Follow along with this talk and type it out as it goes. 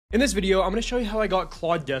In this video, I'm going to show you how I got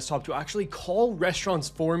Claude Desktop to actually call restaurants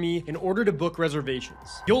for me in order to book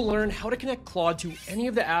reservations. You'll learn how to connect Claude to any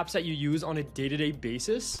of the apps that you use on a day-to-day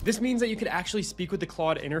basis. This means that you could actually speak with the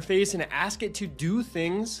Claude interface and ask it to do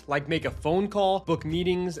things like make a phone call, book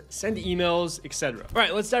meetings, send emails, etc. All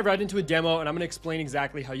right, let's dive right into a demo and I'm going to explain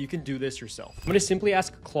exactly how you can do this yourself. I'm going to simply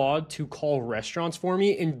ask Claude to call restaurants for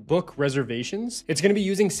me and book reservations. It's going to be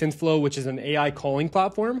using Synthflow, which is an AI calling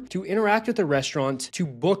platform, to interact with the restaurant to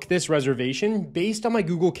book this reservation based on my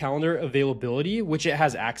Google Calendar availability, which it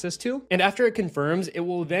has access to. And after it confirms, it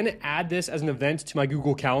will then add this as an event to my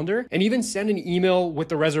Google Calendar and even send an email with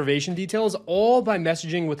the reservation details, all by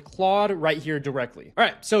messaging with Claude right here directly. All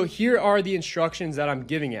right, so here are the instructions that I'm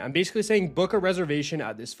giving it. I'm basically saying book a reservation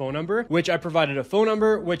at this phone number, which I provided a phone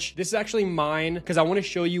number, which this is actually mine because I want to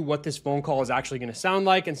show you what this phone call is actually going to sound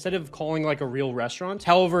like instead of calling like a real restaurant.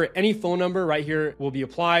 However, any phone number right here will be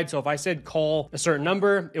applied. So if I said call a certain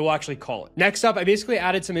number, it will actually call it. Next up, I basically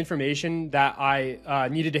added some information that I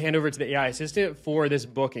needed to hand over to the AI assistant for this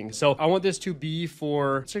booking. So I want this to be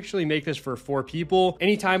for, let's actually make this for 4 people,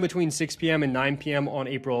 anytime between 6 p.m. and 9 p.m. on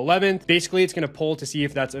April 11th. Basically, it's going to pull to see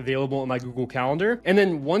if that's available in my Google Calendar. And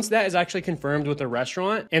then once that is actually confirmed with the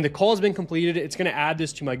restaurant and the call has been completed, it's going to add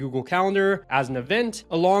this to my Google Calendar as an event,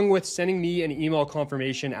 along with sending me an email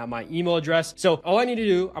confirmation at my email address. So all I need to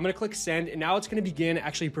do, I'm going to click send, and now it's going to begin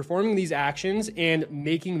actually performing these actions and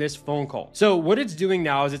making this phone call. So what it's doing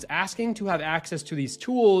now is it's asking to have access to these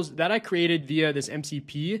tools that I created via this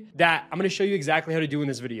MCP that I'm going to show you exactly how to do in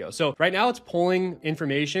this video. So right now it's pulling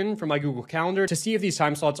information from my Google Calendar to see if these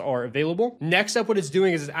time slots are available. Next up, what it's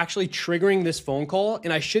doing is it's actually triggering this phone call,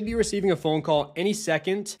 and I should be receiving a phone call any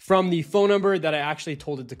second from the phone number that I actually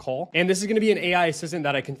told it to call. And this is going to be an AI assistant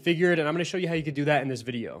that I configured, and I'm going to show you how you could do that in this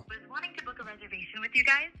video. Was wanting to book a reservation with you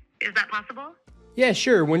guys. Is that possible? Yeah,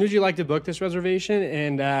 sure. When would you like to book this reservation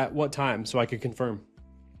and at what time so I could confirm?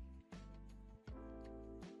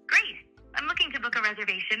 Great. I'm looking to book a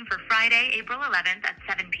reservation for Friday, April 11th at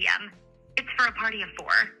 7 p.m. It's for a party of 4.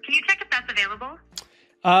 Can you check if that's available?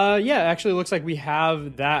 Yeah, actually looks like we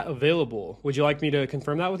have that available. Would you like me to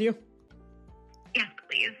confirm that with you? Yes,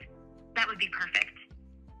 please. That would be perfect.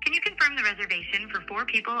 Can you confirm the reservation for 4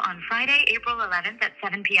 people on Friday, April 11th at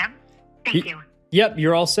 7 p.m.? Thank you. Yep,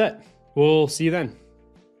 you're all set. We'll see you then.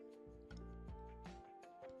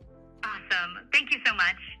 Awesome. Thank you so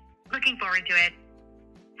much. Looking forward to it.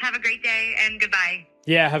 Have a great day and goodbye.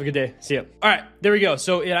 Yeah, have a good day. See ya. All right, there we go.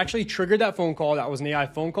 So it actually triggered that phone call. That was an AI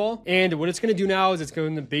phone call. And what it's going to do now is it's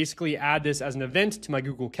going to basically add this as an event to my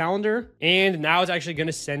Google Calendar. And now it's actually going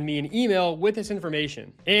to send me an email with this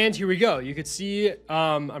information. And here we go. You could see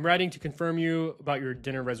I'm writing to confirm you about your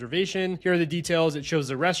dinner reservation. Here are the details. It shows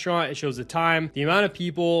the restaurant, it shows the time, the amount of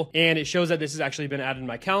people, and it shows that this has actually been added in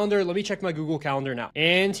my calendar. Let me check my Google Calendar now.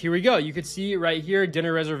 And here we go. You could see right here,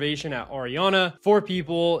 dinner reservation at Ariana, 4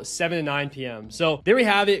 people, 7 to 9 p.m. So there we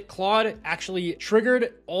have it. Claude actually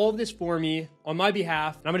triggered all of this for me on my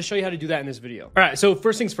behalf, and I'm going to show you how to do that in this video. All right, so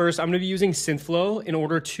first things first, I'm going to be using Synthflow in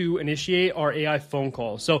order to initiate our AI phone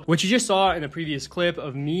call. So what you just saw in the previous clip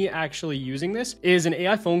of me actually using this is an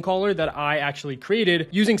AI phone caller that I actually created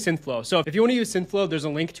using Synthflow. So if you want to use Synthflow, there's a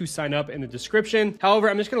link to sign up in the description. However,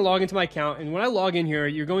 I'm just going to log into my account, and when I log in here,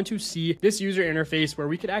 you're going to see this user interface where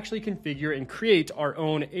we could actually configure and create our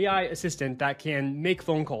own AI assistant that can make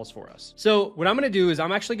phone calls for us. So what I'm going to do is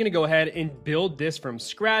I'm actually going to go ahead and build this from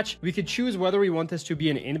scratch. We could choose whether we want this to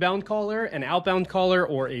be an inbound caller, an outbound caller,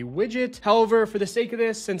 or a widget. However, for the sake of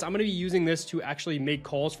this, since I'm going to be using this to actually make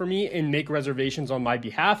calls for me and make reservations on my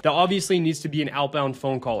behalf, that obviously needs to be an outbound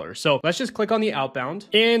phone caller. So let's just click on the outbound.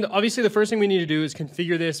 And obviously the first thing we need to do is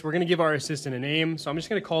configure this. We're going to give our assistant a name. So I'm just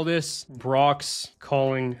going to call this Brock's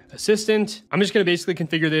Calling Assistant. I'm just going to basically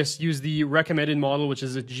configure this, use the recommended model, which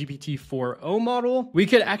is a GPT-4o model. We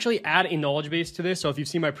could actually add a knowledge base to this. So if you've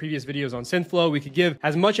seen my previous videos on Synthflow, we could give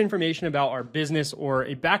as much information about our business or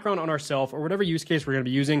a background on ourselves or whatever use case we're going to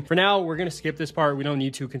be using. For now, we're going to skip this part. We don't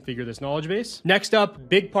need to configure this knowledge base. Next up,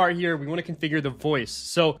 big part here, we want to configure the voice.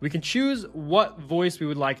 So we can choose what voice we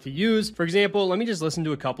would like to use. For example, let me just listen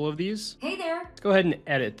to a couple of these. Hey there. Let's go ahead and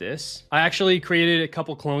edit this. I actually created a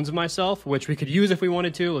couple clones of myself, which we could use if we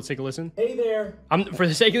wanted to. Let's take a listen. Hey there. For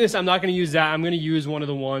the sake of this, I'm not going to use that. I'm going to use one of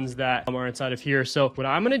the ones that are inside of here. So what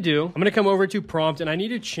I'm going to do, I'm going to come over to prompt, and I need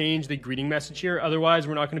to change the greeting message here. Otherwise,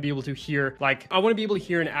 we're not going to be able to hear hear, like, I want to be able to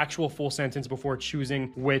hear an actual full sentence before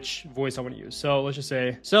choosing which voice I want to use. So let's just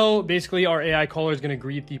say, so basically our AI caller is going to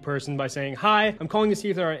greet the person by saying, hi, I'm calling to see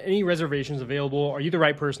if there are any reservations available. Are you the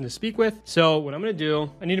right person to speak with? So what I'm going to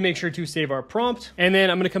do, I need to make sure to save our prompt, and then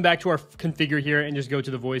I'm going to come back to our configure here and just go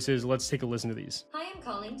to the voices. Let's take a listen to these. Hi, I'm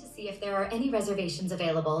calling to see if there are any reservations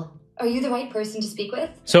available. Are you the right person to speak with?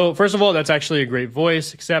 So first of all, that's actually a great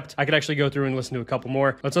voice, except I could actually go through and listen to a couple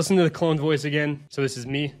more. Let's listen to the cloned voice again. So this is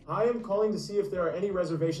me. I am calling to see if there are any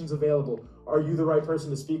reservations available. Are you the right person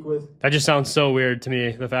to speak with? That just sounds so weird to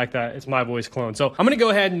me, the fact that it's my voice clone. So I'm going to go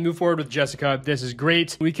ahead and move forward with Jessica. This is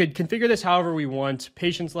great. We could configure this however we want.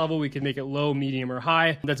 Patience level, we could make it low, medium, or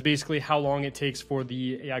high. That's basically how long it takes for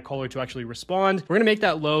the AI caller to actually respond. We're going to make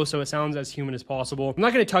that low so it sounds as human as possible. I'm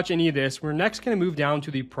not going to touch any of this. We're next going to move down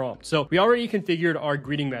to the prompt. So we already configured our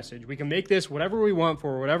greeting message. We can make this whatever we want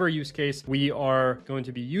for whatever use case we are going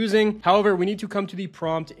to be using. However, we need to come to the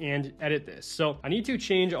prompt and edit this. So I need to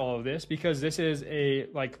change all of this because this is a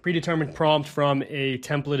predetermined prompt from a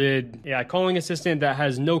templated AI calling assistant that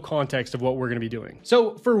has no context of what we're going to be doing.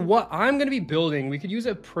 So for what I'm going to be building, we could use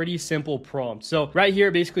a pretty simple prompt. So right here,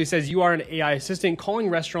 it basically says you are an AI assistant calling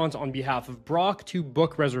restaurants on behalf of Brock to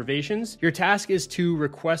book reservations. Your task is to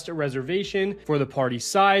request a reservation for the party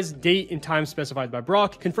size, date, and time specified by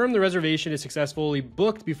Brock. Confirm the reservation is successfully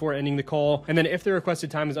booked before ending the call. And then if the requested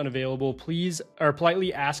time is unavailable, please or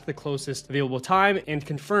politely ask the closest available time and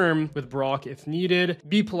confirm with Brock if needed.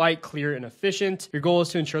 Be polite, clear, and efficient. Your goal is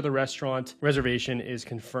to ensure the restaurant reservation is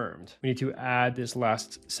confirmed. We need to add this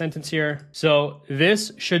last sentence here. So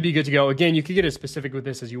this should be good to go. Again, you can get as specific with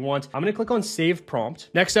this as you want. I'm going to click on save prompt.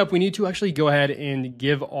 Next up, we need to actually go ahead and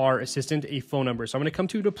give our assistant a phone number. So I'm going to come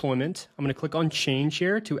to deployment. I'm going to click on change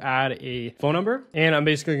here to add a phone number. And I'm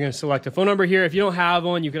basically going to select a phone number here. If you don't have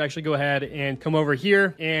one, you could actually go ahead and come over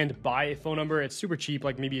here and buy a phone number. It's super cheap,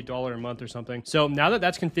 like maybe $1 a month or something. So now that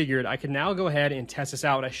that's configured, I can now go ahead and test this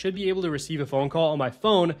out. I should be able to receive a phone call on my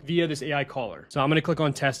phone via this AI caller. So I'm going to click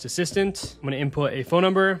on test assistant. I'm going to input a phone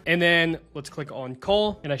number and then let's click on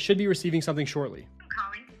call and I should be receiving something shortly. I'm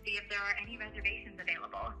calling to see if there are any reservations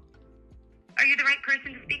available. Are you the right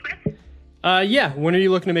person to speak with? Yeah. When are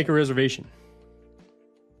you looking to make a reservation?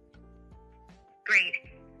 Great.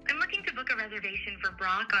 I'm looking to book a reservation for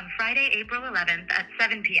Brock on Friday, April 11th at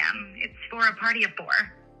 7 p.m. It's for a party of 4.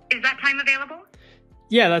 Is that time available?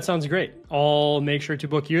 Yeah, that sounds great. I'll make sure to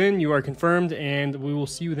book you in. You are confirmed and we will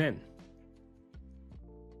see you then.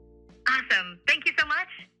 Awesome. Thank you so much.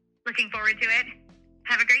 Looking forward to it.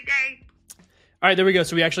 Have a great day. All right, there we go.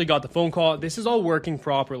 So we actually got the phone call. This is all working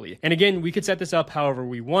properly. And again, we could set this up however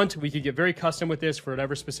we want. We could get very custom with this for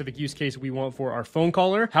whatever specific use case we want for our phone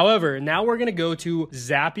caller. However, now we're going to go to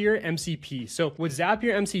Zapier MCP. So what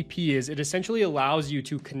Zapier MCP is, it essentially allows you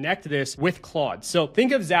to connect this with Claude. So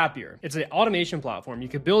think of Zapier. It's an automation platform. You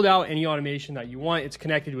could build out any automation that you want. It's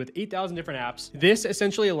connected with 8,000 different apps. This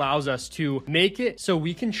essentially allows us to make it so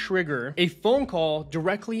we can trigger a phone call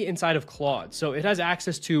directly inside of Claude. So it has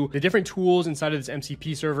access to the different tools inside of this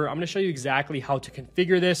MCP server. I'm going to show you exactly how to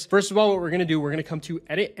configure this. First of all, what we're going to do, we're going to come to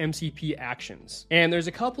edit MCP actions. And there's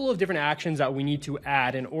a couple of different actions that we need to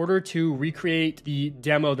add in order to recreate the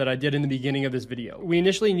demo that I did in the beginning of this video. We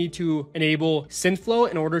initially need to enable SynthFlow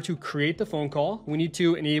in order to create the phone call. We need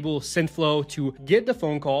to enable SynthFlow to get the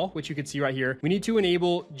phone call, which you can see right here. We need to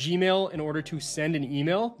enable Gmail in order to send an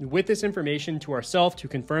email with this information to ourselves to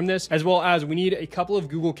confirm this, as well as we need a couple of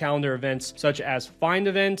Google Calendar events such as find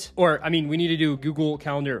event, we need to do Google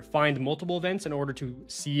Calendar find multiple events in order to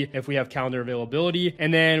see if we have calendar availability.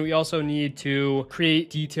 And then we also need to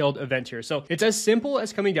create detailed event here. So it's as simple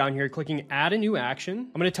as coming down here, clicking add a new action.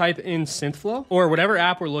 I'm going to type in SynthFlow or whatever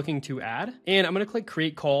app we're looking to add. And I'm going to click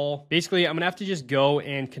create call. Basically, I'm going to have to just go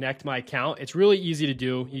and connect my account. It's really easy to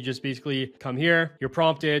do. You just basically come here, you're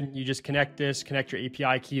prompted, you just connect this, connect your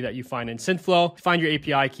API key that you find in SynthFlow, find your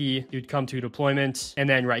API key, you'd come to deployment, and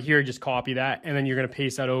then right here, just copy that. And then you're going to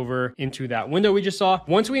paste that over into that window we just saw.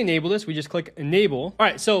 Once we enable this, we just click enable. All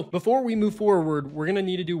right, so before we move forward, we're gonna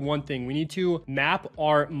need to do one thing. We need to map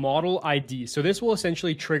our model ID. So this will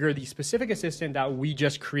essentially trigger the specific assistant that we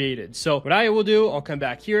just created. So what I will do, I'll come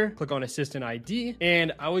back here, click on assistant ID,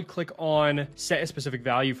 and I would click on set a specific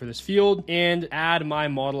value for this field and add my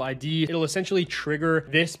model ID. It'll essentially trigger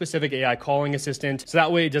this specific AI calling assistant. So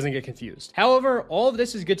that way it doesn't get confused. However, all of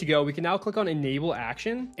this is good to go. We can now click on enable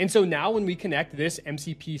action. And so now when we connect this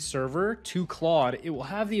MCP server to to Claude, it will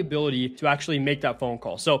have the ability to actually make that phone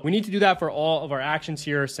call. So we need to do that for all of our actions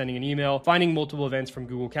here, sending an email, finding multiple events from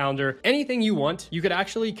Google Calendar, anything you want. You could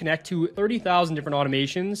actually connect to 30,000 different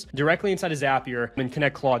automations directly inside of Zapier and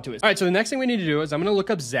connect Claude to it. All right, so the next thing we need to do is I'm gonna look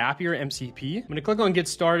up Zapier MCP. I'm gonna click on get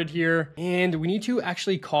started here, and we need to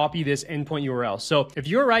actually copy this endpoint URL. So if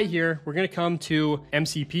you're right here, we're gonna come to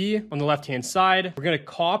MCP on the left-hand side. We're gonna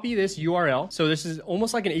copy this URL. So this is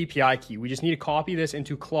almost like an API key. We just need to copy this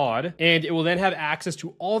into Claude, and it will then have access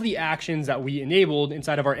to all the actions that we enabled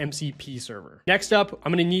inside of our MCP server. Next up,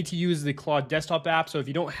 I'm gonna need to use the Claude desktop app. So if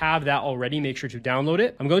you don't have that already, make sure to download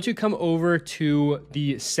it. I'm going to come over to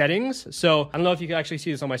the settings. So I don't know if you can actually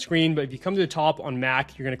see this on my screen, but if you come to the top on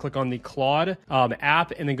Mac, you're gonna click on the Claude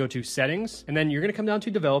app and then go to settings. And then you're gonna come down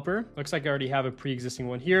to developer. Looks like I already have a pre-existing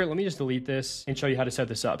one here. Let me just delete this and show you how to set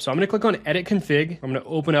this up. So I'm gonna click on edit config. I'm gonna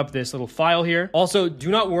open up this little file here. Also, do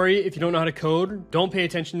not worry if you don't know how to code. Don't pay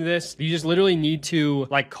attention to this. You just literally need to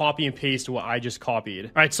like copy and paste what I just copied.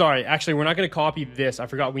 All right, sorry. Actually, we're not gonna copy this. I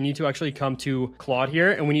forgot. We need to actually come to Claude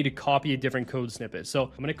here and we need to copy a different code snippet. So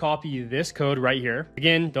I'm gonna copy this code right here.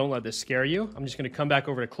 Again, don't let this scare you. I'm just gonna come back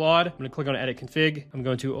over to Claude. I'm gonna click on edit config. I'm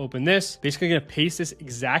going to open this. Basically gonna paste this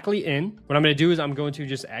exactly in. What I'm gonna do is I'm going to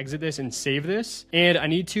just exit this and save this. And I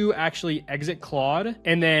need to actually exit Claude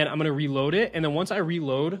and then I'm gonna reload it. And then once I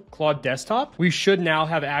reload Claude desktop, we should now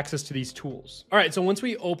have access to these tools. All right, so once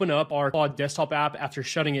we open up our Claude desktop app after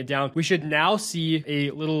shutting it down, we should now see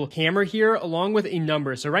a little hammer here along with a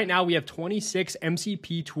number. So right now we have 26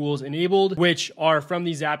 MCP tools enabled, which are from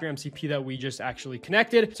the Zapier MCP that we just actually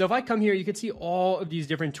connected. So if I come here, you can see all of these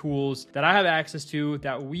different tools that I have access to,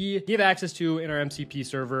 that we give access to in our MCP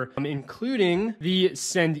server, including the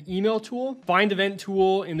send email tool, find event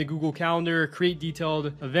tool in the Google Calendar, create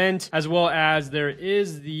detailed event, as well as there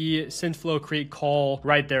is the send flow create call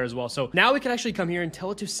right there as well. So now we can actually come here and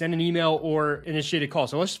tell it to send an email or initiate a call.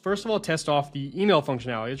 So let's first of all test off the email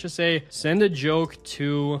functionality. Let's just say send a joke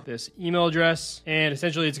to this email address, and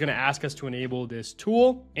essentially it's going to ask us to enable this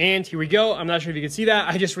tool. And here we go. I'm not sure if you can see that.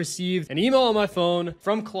 I just received an email on my phone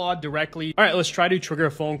from Claude directly. All right, let's try to trigger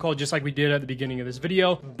a phone call just like we did at the beginning of this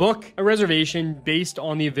video. Book a reservation based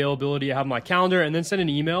on the availability I have on my calendar, and then send an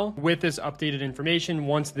email with this updated information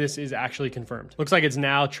once this is actually confirmed. Looks like it's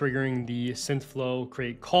now triggering the SynthFlow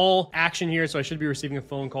create call action here, so I should be receiving a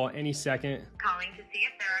phone call any second. Calling to see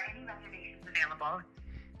if there are any reservations available.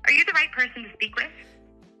 Are you the right person to speak with?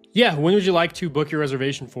 Yeah, when would you like to book your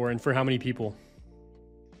reservation for, and for how many people?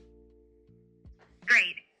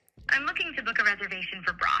 Great. I'm looking to book a reservation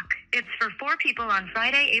for Brock. It's for 4 people on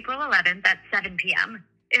Friday, April 11th at 7 p.m.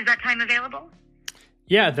 Is that time available?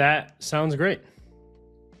 Yeah, that sounds great.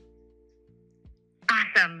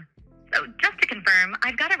 Awesome. So just to confirm,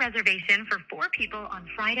 I've got a reservation for 4 people on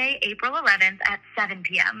Friday, April 11th at 7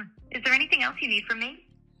 p.m. Is there anything else you need from me?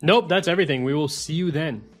 Nope, that's everything. We will see you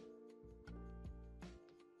then.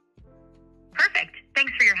 Perfect.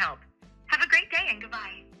 Thanks for your help. Have a great day and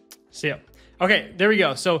goodbye. See ya. Okay, there we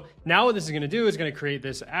go. So now what this is going to do is going to create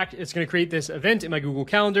this it's going to create this event in my Google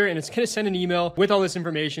Calendar, and it's going to send an email with all this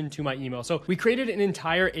information to my email. So we created an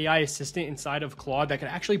entire AI assistant inside of Claude that can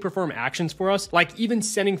actually perform actions for us, like even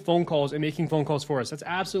sending phone calls and making phone calls for us. That's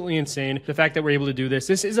absolutely insane. The fact that we're able to do this.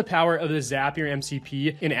 This is a power of the Zapier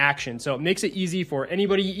MCP in action. So it makes it easy for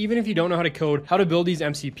anybody, even if you don't know how to code, how to build these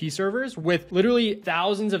MCP servers with literally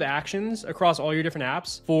thousands of actions across all your different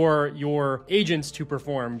apps for your agents to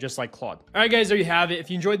perform, just like Claude. All right, guys, there you have it.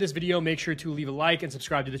 If you enjoyed this video, make sure to leave a like and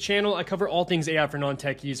subscribe to the channel. I cover all things AI for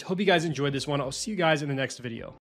non-techies. Hope you guys enjoyed this one. I'll see you guys in the next video.